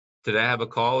Today I have a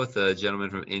call with a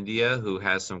gentleman from India who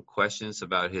has some questions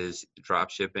about his drop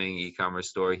shipping e-commerce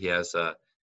store.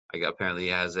 Apparently he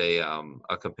has a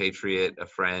compatriot, a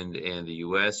friend in the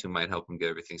U.S. who might help him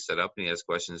get everything set up, and he has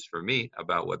questions for me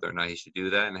about whether or not he should do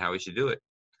that and how he should do it.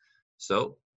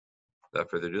 So,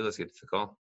 without further ado, let's get to the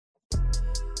call.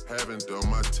 Haven't done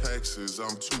my taxes,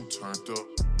 I'm too turned up.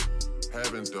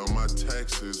 Haven't done my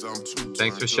taxes, I'm too.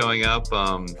 Thanks for showing up.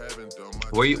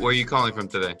 Where are you calling from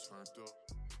today?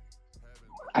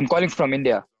 I'm calling from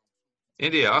India.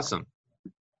 India, awesome.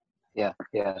 Yeah.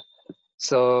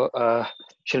 So,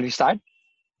 shall we start?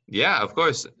 Yeah, of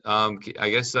course. I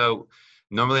guess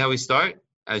normally how we start,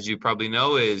 as you probably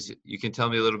know, is you can tell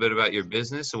me a little bit about your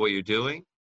business and what you're doing,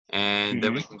 and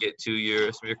then we can get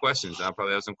to some of your questions. I'll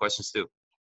probably have some questions too.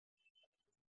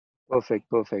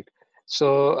 Perfect.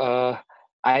 So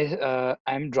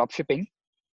I'm dropshipping,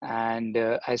 and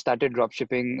I started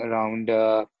dropshipping around.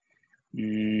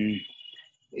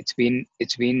 It's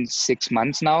been 6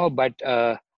 months now, but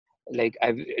like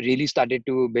I've really started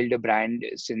to build a brand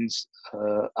since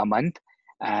a month,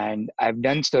 and I've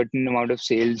done certain amount of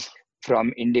sales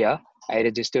from India. I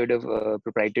registered a sole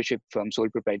proprietorship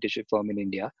firm in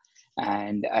India,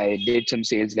 and I did some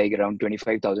sales like around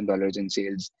 $25,000 in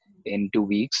sales in 2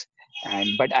 weeks.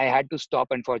 But I had to stop,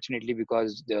 unfortunately,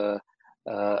 because the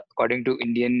according to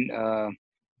Indian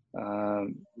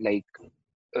like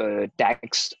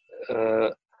tax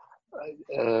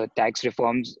tax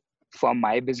reforms for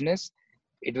my business,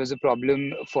 it was a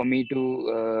problem for me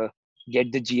to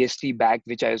get the GST back,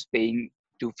 which I was paying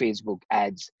to Facebook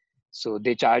ads. So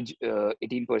they charge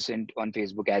 18% on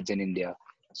Facebook ads in India.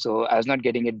 So I was not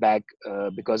getting it back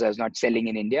because I was not selling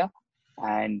in India.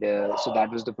 And so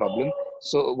that was the problem.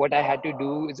 So what I had to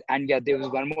do is, and yeah, there was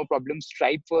one more problem.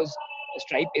 Stripe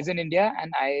is in India,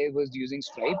 and I was using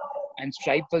Stripe, and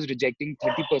Stripe was rejecting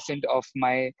 30% of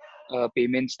my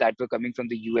payments that were coming from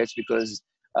the US, because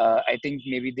I think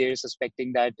maybe they're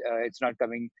suspecting that it's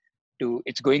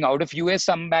going out of US.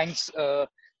 Some banks,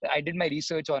 I did my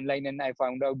research online and I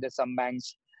found out that some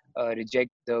banks reject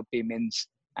the payments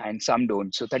and some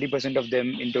don't. So 30% of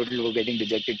them in total were getting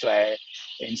rejected. So I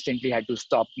instantly had to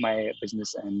stop my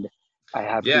business, and I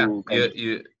have to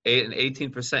you an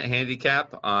 18%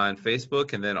 handicap on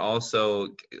Facebook, and then also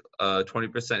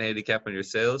 20% handicap on your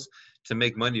sales. To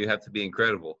make money, you have to be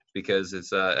incredible, because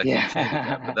it's a huge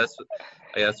handicap. But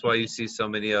that's why you see so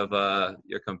many of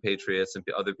your compatriots and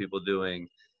other people doing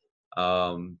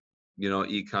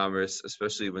e-commerce,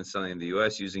 especially when selling in the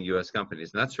US, using US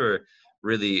companies. And that's where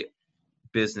really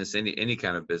business, any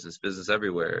kind of business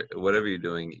everywhere, whatever you're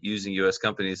doing, using US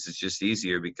companies is just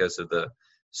easier because of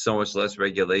so much less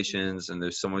regulations, and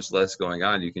there's so much less going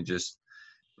on. You can just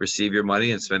receive your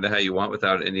money and spend it how you want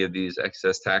without any of these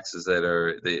excess taxes that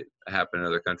happen in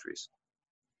other countries.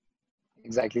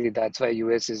 Exactly. That's why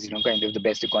US is, kind of the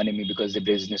best economy, because they're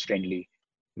business friendly.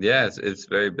 Yeah, it's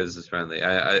very business friendly.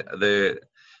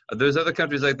 There's other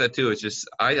countries like that too. It's just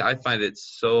I find it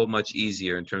so much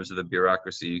easier in terms of the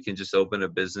bureaucracy. You can just open a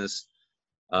business,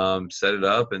 set it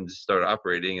up, and just start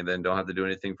operating, and then don't have to do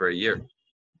anything for a year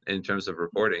in terms of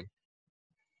reporting.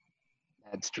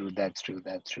 That's true.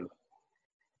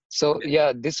 So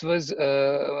yeah, this was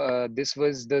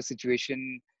the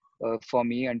situation for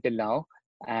me until now,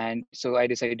 and so I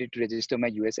decided to register my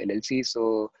US LLC.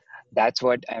 So that's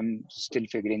what I'm still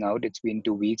figuring out. It's been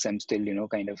 2 weeks. I'm still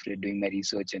kind of doing my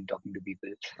research and talking to people.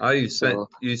 Oh, you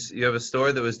have a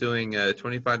store that was doing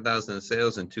 25,000 in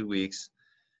sales in 2 weeks,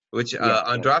 which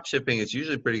on drop shipping it's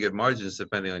usually pretty good margins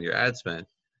depending on your ad spend.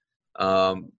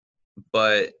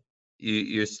 But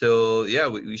you're still,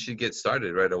 we should get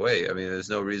started right away. I mean, there's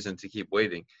no reason to keep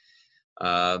waiting.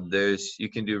 You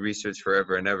can do research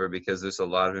forever and ever, because there's a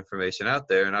lot of information out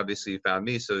there, and obviously you found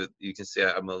me, so you can see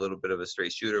I'm a little bit of a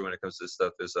straight shooter when it comes to this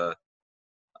stuff.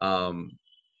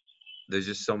 There's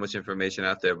just so much information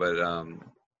out there, but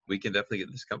we can definitely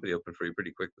get this company open for you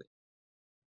pretty quickly.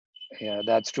 Yeah,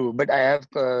 that's true. But I have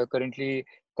currently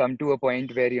come to a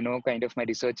point where, kind of my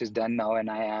research is done now, and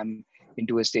I am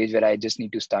into a stage where I just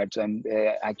need to start. So I'm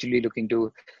actually looking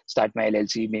to start my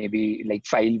LLC, maybe like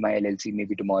file my LLC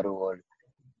maybe tomorrow or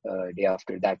day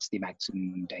after. That's the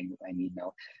maximum time I need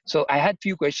now. So I had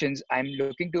few questions. I'm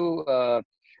looking to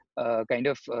kind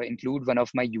of include one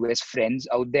of my US friends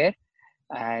out there,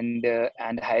 and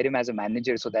hire him as a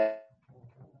manager, so that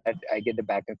I get the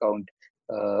bank account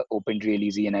opened real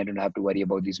easy, and I don't have to worry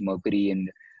about these Mercury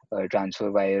and transfer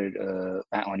via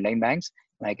online banks.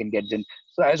 And I can get them.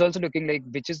 So I was also looking like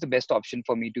which is the best option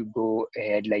for me to go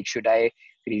ahead. Like, should I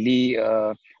really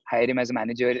hire him as a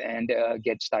manager and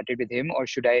get started with him, or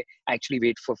should I actually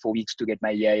wait for 4 weeks to get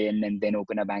my EIN and then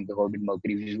open a bank account with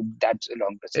Mercury? That's a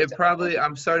long process. It probably,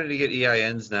 I'm starting to get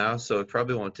EINs now, so it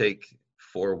probably won't take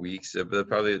 4 weeks. But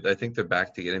probably, I think they're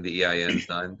back to getting the EINs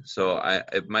done. So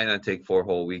it might not take 4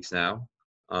 whole weeks now.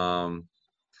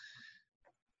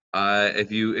 If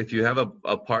you have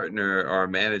a partner or a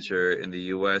manager in the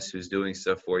U.S. who's doing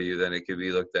stuff for you, then it could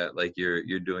be looked at like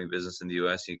you're doing business in the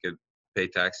U.S. You could pay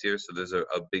tax here, so there's a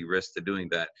big risk to doing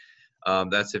that.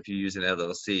 That's if you use an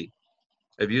LLC.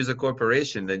 If you use a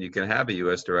corporation, then you can have a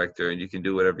U.S. director and you can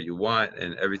do whatever you want,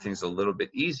 and everything's a little bit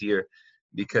easier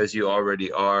because you already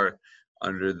are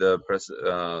under the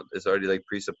it's already like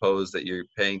presupposed that you're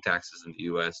paying taxes in the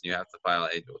U.S. and you have to file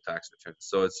annual tax returns.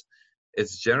 So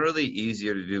it's generally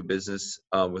easier to do business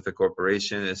with a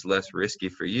corporation. It's less risky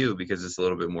for you because it's a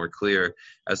little bit more clear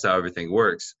as to how everything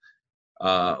works.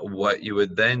 What you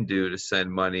would then do to send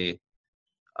money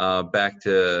back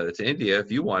to India,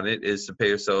 if you want it, is to pay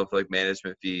yourself like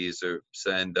management fees or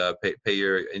pay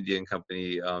your Indian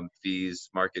company fees,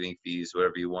 marketing fees,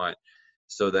 whatever you want,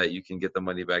 so that you can get the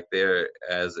money back there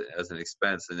as an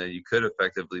expense, and then you could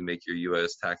effectively make your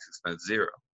U.S. tax expense zero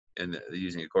in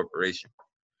using a corporation.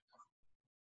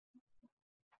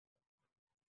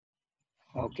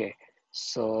 Okay,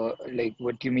 so like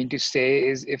what you mean to say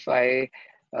is if I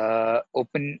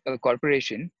open a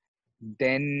corporation,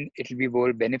 then it'll be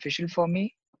more beneficial for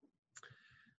me?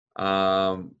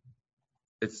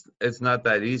 It's not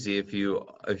that easy. If you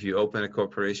open a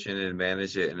corporation and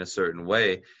manage it in a certain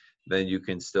way, then you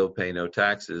can still pay no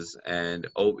taxes. And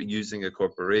using a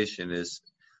corporation is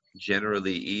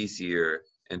generally easier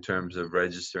in terms of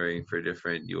registering for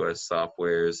different U.S.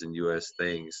 softwares and U.S.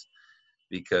 things,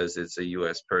 because it's a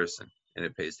U.S. person and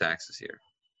it pays taxes here.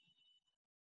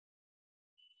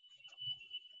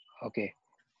 Okay.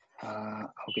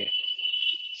 Okay.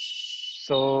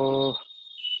 So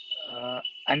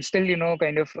I'm still,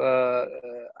 kind of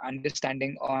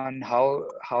understanding on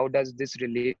how does this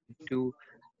relate to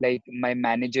like my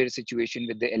manager situation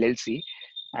with the LLC.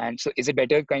 And so is it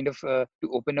better kind of to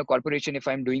open a corporation if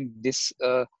I'm doing this?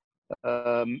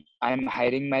 I'm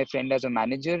hiring my friend as a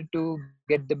manager to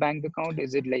get the bank account.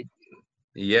 Is it like?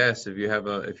 Yes, if you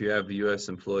have U.S.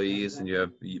 employees and you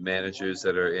have managers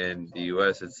that are in the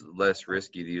U.S., it's less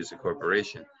risky to use a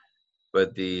corporation. But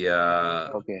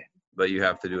Okay. But you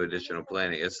have to do additional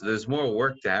planning. There's more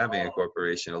work to having a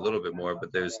corporation, a little bit more,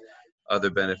 but there's other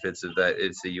benefits of that.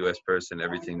 It's a U.S. person,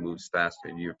 everything moves faster,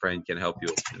 and your friend can help you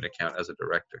open an account as a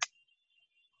director.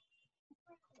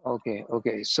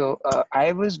 Okay. So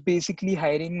I was basically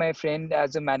hiring my friend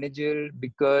as a manager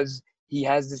because he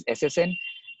has this SSN,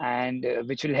 and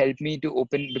which will help me to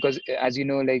open, because as you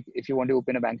know, like if you want to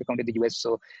open a bank account in the US,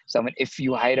 so if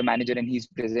you hire a manager and he's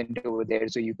present over there,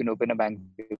 so you can open a bank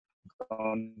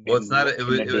account Well, it's not. in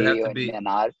a day or in an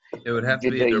hour. It would have to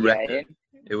with be a the director. EIN.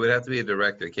 It would have to be a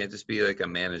director. It can't just be like a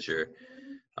manager.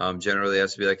 Generally, it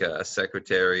has to be like a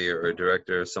secretary or a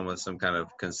director or someone with some kind of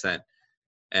consent.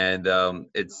 And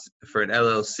it's for an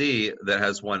LLC that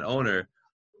has one owner.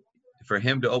 For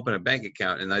him to open a bank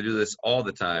account, and I do this all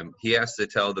the time, he has to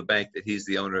tell the bank that he's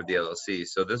the owner of the LLC.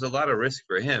 So there's a lot of risk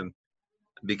for him,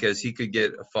 because he could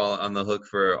fall on the hook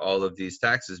for all of these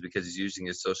taxes because he's using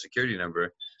his social security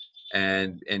number,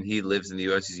 and he lives in the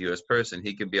U.S. He's a U.S. person.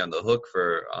 He could be on the hook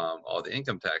for all the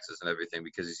income taxes and everything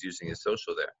because he's using his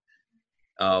social there.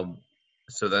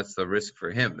 So that's the risk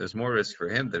for him. There's more risk for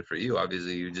him than for you.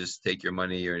 Obviously, you just take your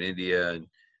money, you're in India, and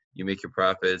you make your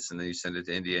profits, and then you send it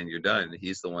to India and you're done.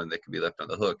 He's the one that can be left on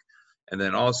the hook. And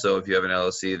then also, if you have an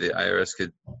LLC, the IRS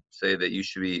could say that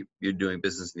you're doing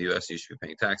business in the U.S. and you should be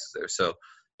paying taxes there. So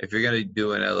if you're going to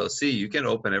do an LLC, you can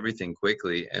open everything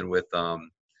quickly, and with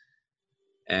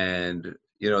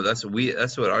that's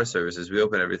what our service is. We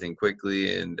open everything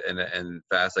quickly and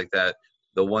fast like that.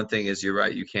 The one thing is, you're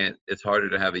right, it's harder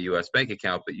to have a U.S. bank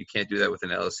account, but you can't do that with an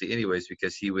LLC anyways,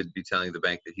 because he would be telling the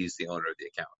bank that he's the owner of the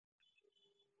account.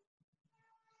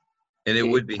 And it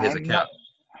would be his account.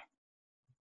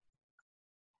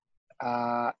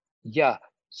 Yeah.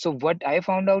 So what I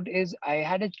found out is I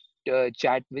had a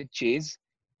chat with Chase,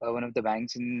 one of the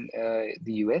banks in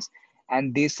the US,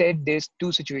 and they said there's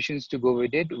two situations to go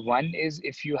with it. One is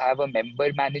if you have a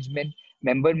member managed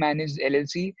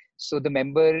LLC. So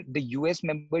the US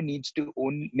member needs to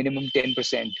own minimum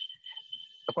 10%,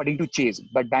 according to Chase,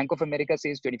 but Bank of America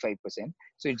says 25%.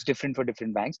 So it's different for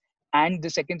different banks. And the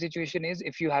second situation is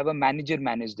if you have a manager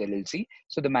managed LLC,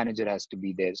 so the manager has to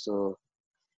be there. So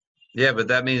yeah, but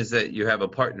that means that you have a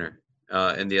partner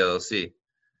in the LLC,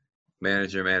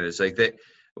 manager managed. Like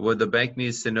the bank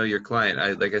needs to know your client.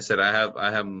 Like I said, I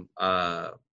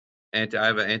have I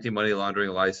have an anti-money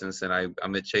laundering license, and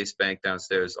I'm at Chase Bank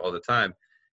downstairs all the time.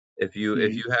 If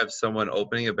you have someone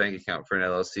opening a bank account for an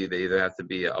LLC, they either have to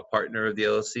be a partner of the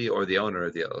LLC or the owner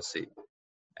of the LLC.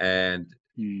 And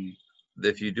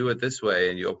if you do it this way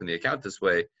and you open the account this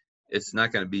way, it's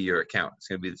not going to be your account. It's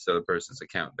going to be this other person's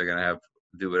account. They're going to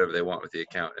do whatever they want with the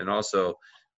account. And also,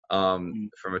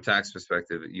 from a tax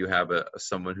perspective, you have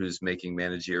someone who's making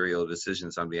managerial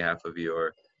decisions on behalf of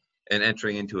and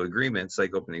entering into agreements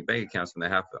like opening bank accounts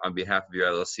on behalf of your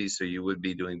LLC. So you would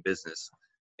be doing business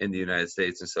in the United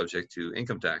States and subject to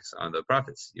income tax on the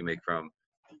profits you make from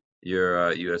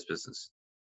your U.S. business,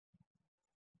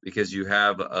 because you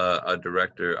have a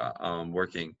director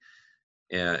working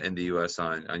in the U.S.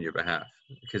 on your behalf,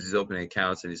 because he's opening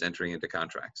accounts and he's entering into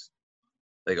contracts,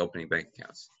 like opening bank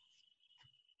accounts.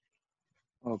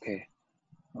 Okay.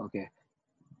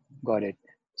 Got it.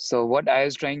 So what I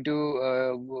was trying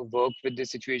to work with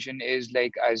this situation is,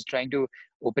 like, I was trying to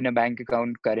open a bank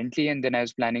account currently, and then I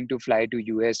was planning to fly to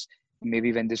US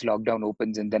maybe when this lockdown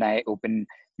opens, and then I open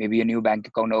maybe a new bank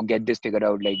account or get this figured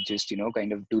out, like just,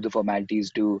 kind of do the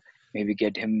formalities to maybe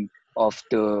get him off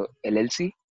the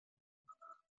LLC.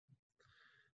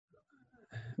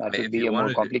 That would be a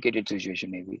more complicated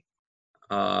situation maybe.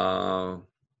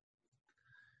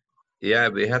 Yeah,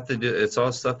 but you have to it's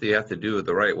all stuff that you have to do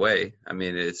the right way. I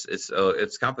mean, it's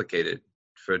complicated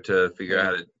to figure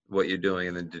out what you're doing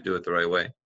and then to do it the right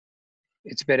way.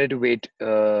 It's better to wait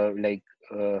 3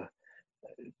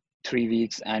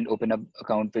 weeks and open up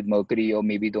account with Mercury or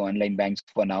maybe the online banks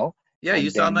for now. Yeah,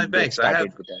 use online banks. I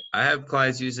have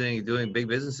clients doing big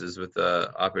businesses with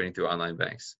operating through online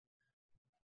banks.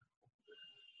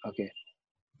 Okay.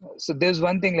 So there's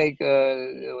one thing, like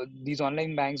these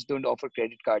online banks don't offer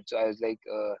credit cards. So I was like,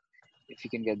 if you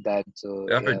can get that. So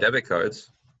they offer debit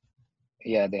cards.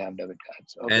 Yeah, they have debit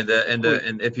cards. Okay. And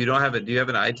if you don't have it, do you have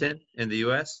an ITIN in the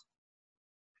US?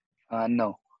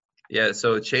 No. Yeah,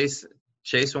 so Chase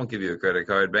won't give you a credit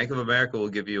card. Bank of America will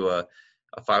give you a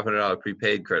 $500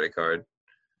 prepaid credit card.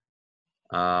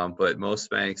 But most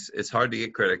banks, it's hard to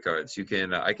get credit cards.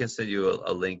 I can send you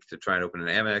a link to try and open an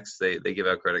Amex. They give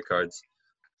out credit cards.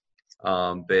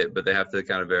 But they have to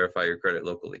kind of verify your credit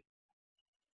locally.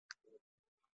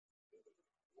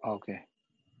 Okay.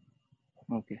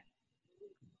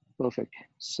 Perfect.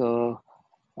 So,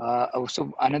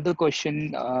 so another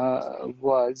question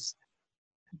was,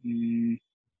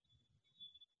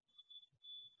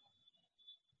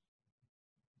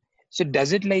 so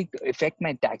does it like affect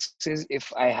my taxes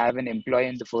if I have an employee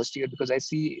in the first year? Because I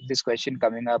see this question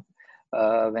coming up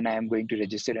when I am going to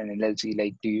register an LLC,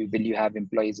 like, will you have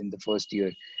employees in the first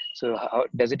year? So how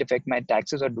does it affect my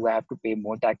taxes, or do I have to pay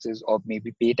more taxes, or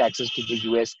maybe pay taxes to the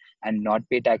US and not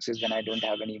pay taxes when I don't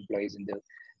have any employees in the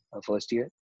first year?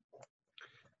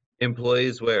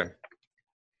 Employees where?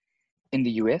 In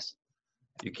the US.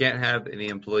 You can't have any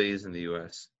employees in the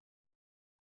US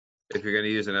if you're going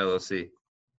to use an LLC.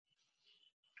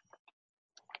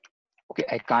 Okay,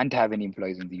 I can't have any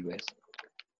employees in the US.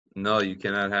 No, you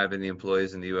cannot have any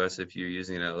employees in the US if you're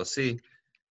using an LLC,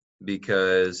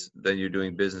 because then you're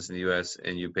doing business in the US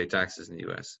and you pay taxes in the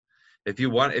US. If you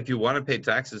want to pay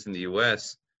taxes in the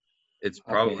US, it's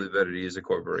probably better to use a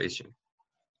corporation.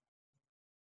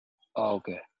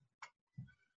 Okay.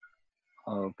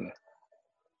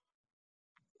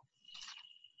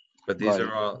 But these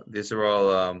are all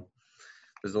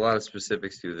there's a lot of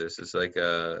specifics to this. It's like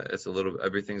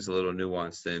everything's a little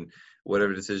nuanced, and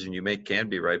whatever decision you make can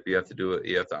be right, but you have to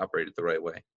operate it the right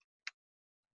way.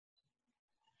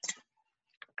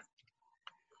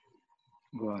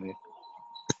 Got it.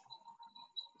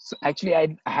 So actually,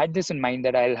 I had this in mind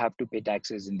that I'll have to pay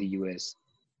taxes in the US,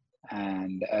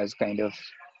 and I was kind of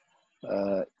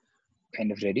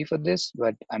ready for this,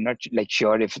 but I'm not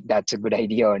sure if that's a good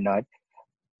idea or not.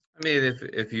 I mean,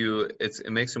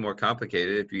 it makes it more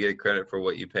complicated. If you get credit for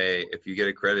what you pay, if you get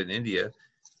a credit in India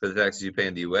for the taxes you pay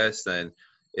in the US, then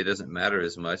it doesn't matter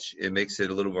as much. It makes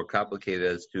it a little more complicated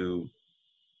as to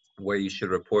where you should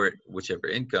report whichever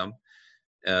income.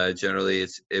 Generally,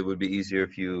 it would be easier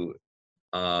if you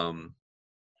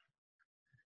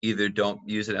either don't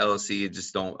use an LLC and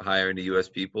just don't hire any US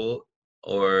people,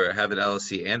 or have an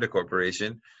LLC and a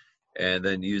corporation, and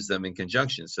then use them in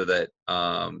conjunction so that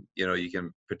you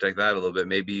can protect that a little bit.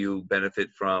 Maybe you benefit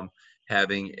from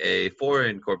having a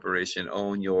foreign corporation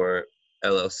own your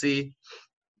LLC.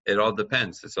 It all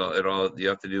depends. You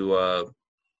have to do.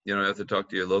 You have to talk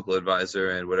to your local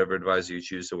advisor and whatever advisor you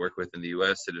choose to work with in the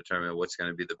US to determine what's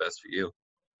going to be the best for you.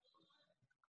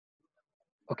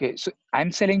 Okay, so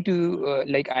I'm selling to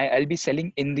I'll be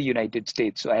selling in the United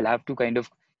States, so I'll have to kind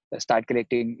of start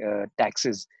collecting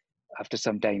taxes after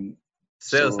some time.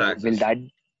 Sales So will taxes. that,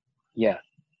 yeah.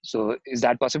 So is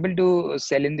that possible to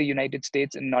sell in the United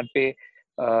States and not pay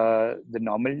the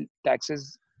normal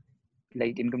taxes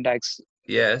like income tax?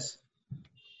 Yes,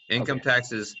 income Okay.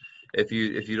 taxes. If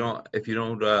you're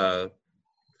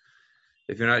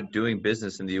not doing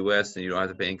business in the U.S., then you don't have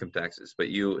to pay income taxes. But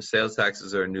sales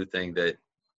taxes are a new thing that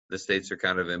the states are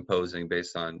kind of imposing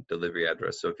based on delivery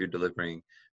address. So if you're delivering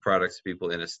products to people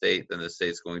in a state, then the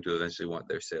state's going to eventually want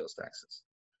their sales taxes.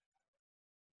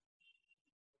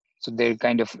 So they're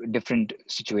kind of different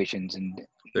situations and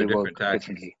They're they work different taxes.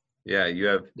 differently. Yeah,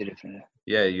 They're different.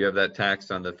 you have that tax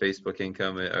on the Facebook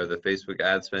income or the Facebook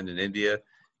ad spend in India,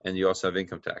 and you also have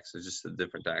income tax. It's just the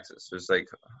different taxes. There's like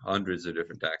hundreds of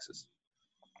different taxes.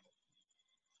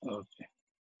 Okay.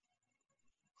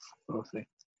 Perfect.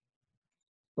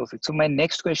 Perfect. So my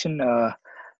next question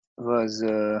was,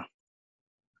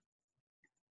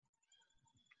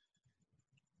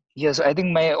 yes, I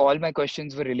think all my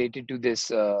questions were related to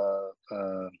this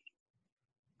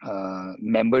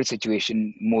member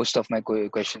situation. Most of my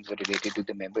questions were related to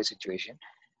the member situation.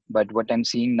 But what I'm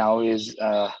seeing now is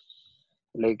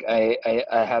like I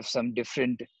have some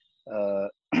different uh,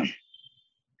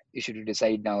 issue to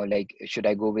decide now. Like, should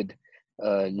I go with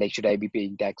like, should I be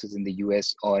paying taxes in the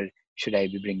US or should I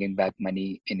be bringing back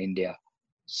money in India?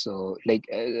 So like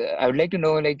I would like to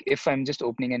know, like, if I'm just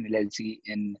opening an LLC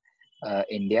in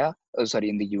India, oh sorry,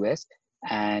 in the US,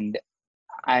 and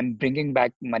I'm bringing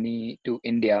back money to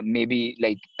India, maybe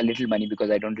like a little money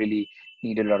because I don't really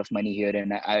need a lot of money here,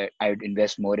 and I would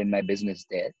invest more in my business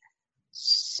there.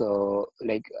 So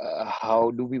like,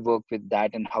 how do we work with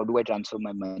that, and how do I transfer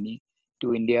my money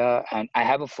to India? And I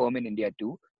have a firm in India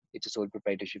too. It's a sole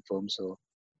proprietorship firm. So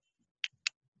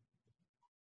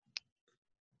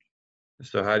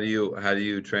So how do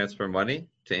you transfer money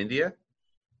to India?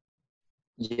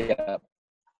 yeah,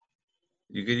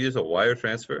 You could use a wire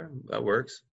transfer. That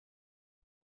works.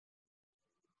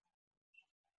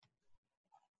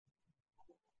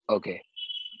 okay,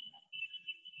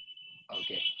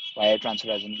 okay. Wire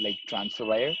transfer as in like transfer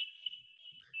wire,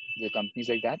 the companies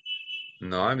like that.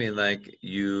 No, I mean like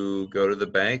you go to the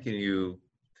bank and you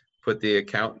put the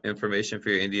account information for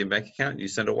your Indian bank account. You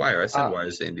send a wire. I send Ah,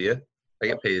 wires to India. I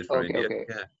get paid from okay, India. okay.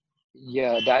 Yeah.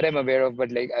 Yeah, that I'm aware of,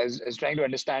 but like I was trying to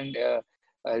understand,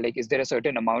 like, is there a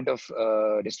certain amount of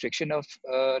restriction of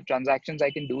transactions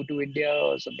I can do to India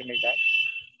or something like that?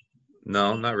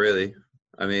 No, not really.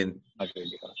 I mean, Not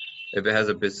really. if it has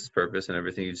a business purpose and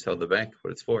everything, you just tell the bank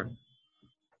what it's for.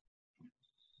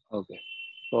 Okay,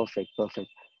 perfect, perfect.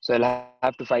 So I'll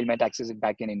have to file my taxes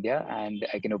back in India, and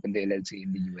I can open the LLC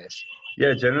in the US.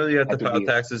 Yeah, generally you have to That would file be,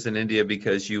 taxes in India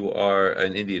because you are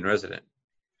an Indian resident.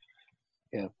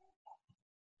 yeah,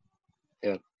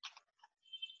 yeah,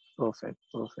 perfect,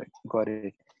 perfect. Got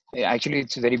it. Yeah, actually,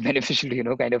 it's very beneficial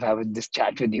to, kind of have this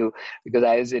chat with you because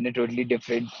I was in a totally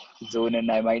different zone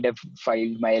and I might have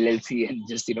filed my LLC and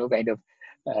just, kind of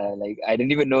like, I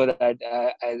didn't even know that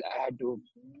I had to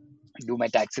do my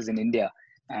taxes in India.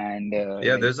 And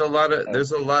Yeah, like, uh, there's a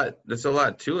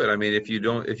lot to it. I mean, if you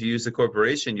use a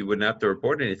corporation, you wouldn't have to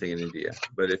report anything in India.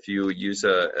 But if you use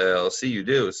a LLC, you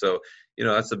do. So,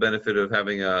 that's the benefit of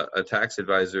having a tax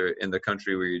advisor in the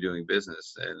country where you're doing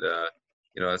business. And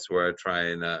that's where I try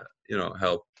and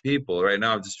help people. Right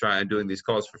now, I'm doing these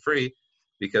calls for free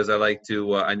because I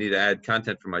need to add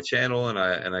content for my channel, and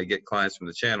I get clients from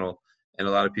the channel. And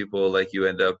a lot of people like you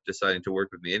end up deciding to work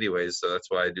with me anyways. So that's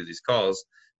why I do these calls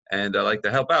and I like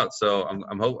to help out. So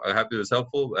I'm happy it was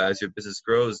helpful. As your business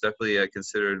grows, definitely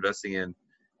consider investing in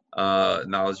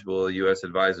knowledgeable U.S.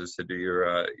 advisors to do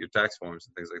your tax forms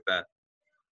and things like that.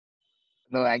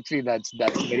 no, actually, that's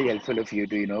very helpful of you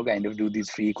to, kind of do these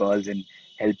free calls and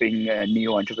helping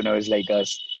new entrepreneurs like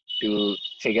us to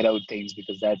figure out things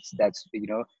because that's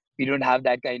we don't have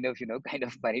that kind of kind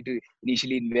of money to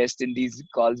initially invest in these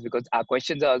calls because our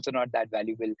questions are also not that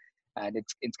valuable, and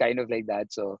it's kind of like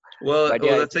that. So, but Well,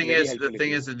 yeah, the it's thing very is, the helpful of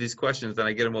thing you. is that these questions, and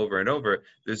I get them over and over.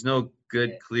 There's no Yeah.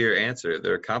 good, clear answer.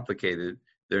 They're complicated.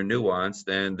 They're nuanced,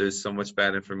 and there's so much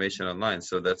bad information online.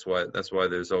 So that's why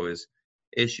there's always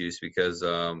issues because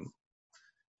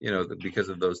because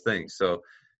of those things. So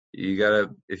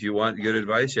if you want good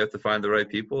advice, you have to find the right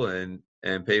people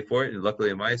and pay for it. And luckily,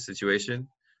 in my situation,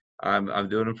 I'm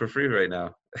doing it for free right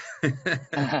now.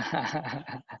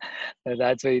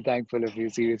 That's very thankful of you,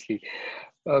 seriously.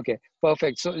 Okay,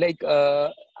 perfect. So like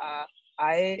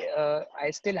I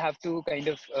still have to kind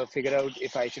of figure out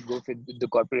if I should go with the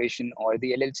corporation or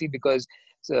the LLC because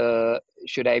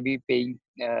should I be paying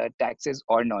taxes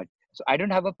or not? So I don't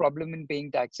have a problem in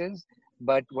paying taxes,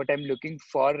 but what I'm looking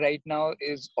for right now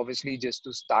is obviously just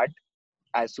to start.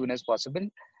 as soon as possible.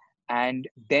 And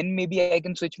then maybe I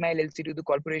can switch my LLC to the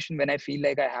corporation when I feel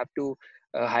like I have to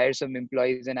hire some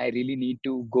employees and I really need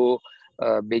to go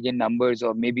big in numbers,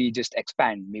 or maybe just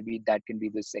expand. Maybe that can be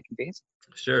the second phase.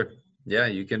 Sure. Yeah,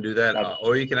 you can do that, That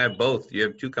or you can have both. You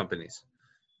have two companies.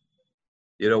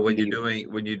 You know, when you're deal.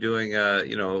 doing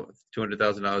you know,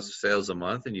 $200,000 of sales a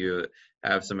month, and you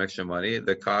have some extra money,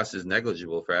 the cost is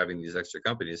negligible for having these extra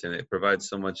companies, and it provides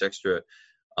so much extra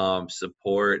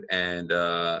support, and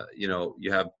you know,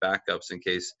 you have backups in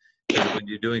case. Because when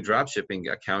you're doing drop shipping,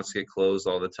 accounts get closed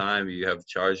all the time. You have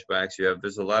chargebacks.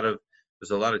 There's a lot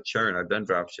of churn. I've done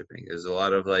drop shipping. There's a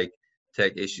lot of like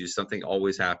tech issues. Something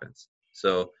always happens.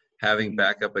 So having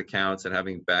backup accounts and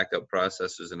having backup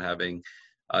processors and having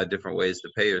different ways to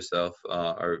pay yourself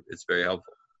it's very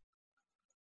helpful.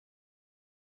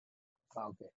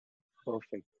 Okay,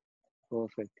 perfect,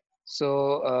 perfect.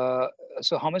 So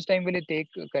how much time will it take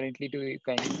currently to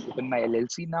kind of open my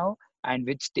LLC now? And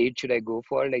which state should I go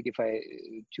for? Like if I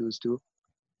choose to?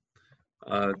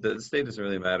 The state doesn't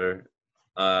really matter.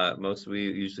 Most we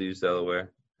usually use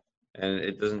Delaware, and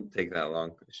it doesn't take that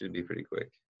long. It should be pretty quick.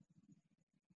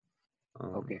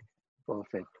 Okay,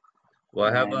 perfect. Well,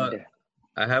 And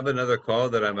I have another call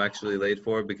that I'm actually late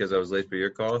for because I was late for your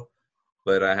call,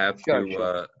 but I have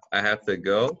sure, I have to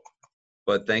go.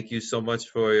 But thank you so much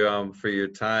for your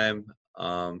time,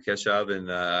 Keshav,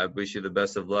 and I wish you the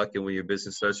best of luck. And when your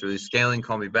business starts really scaling,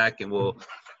 call me back, and we'll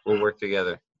work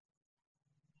together.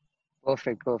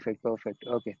 perfect, perfect, perfect.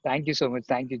 Okay, thank you so much.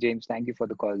 Thank you, James. Thank you for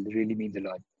the call. It really means a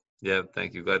lot. Yeah,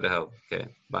 thank you. Glad to help. Okay,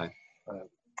 bye. Uh,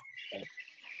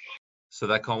 So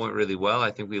that call went really well.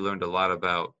 I think we learned a lot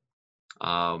about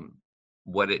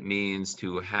what it means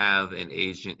to have an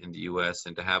agent in the U.S.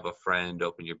 and to have a friend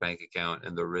open your bank account,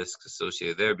 and the risks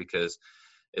associated there, because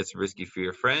it's risky for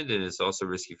your friend and it's also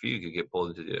risky for you. You could get pulled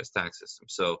into the U.S. tax system.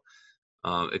 So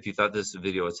if you thought this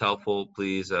video was helpful,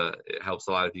 please, it helps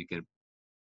a lot if you can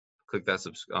click that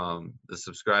the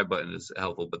subscribe button is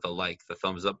helpful, but the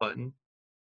thumbs up button,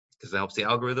 because it helps the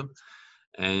algorithm.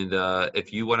 And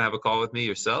if you want to have a call with me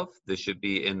yourself, this should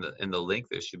be in the link.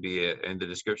 There should be in the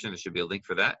description. There should be a link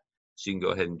for that, so you can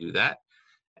go ahead and do that.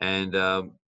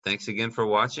 And thanks again for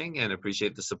watching, and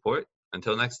appreciate the support.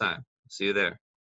 Until next time, see you there.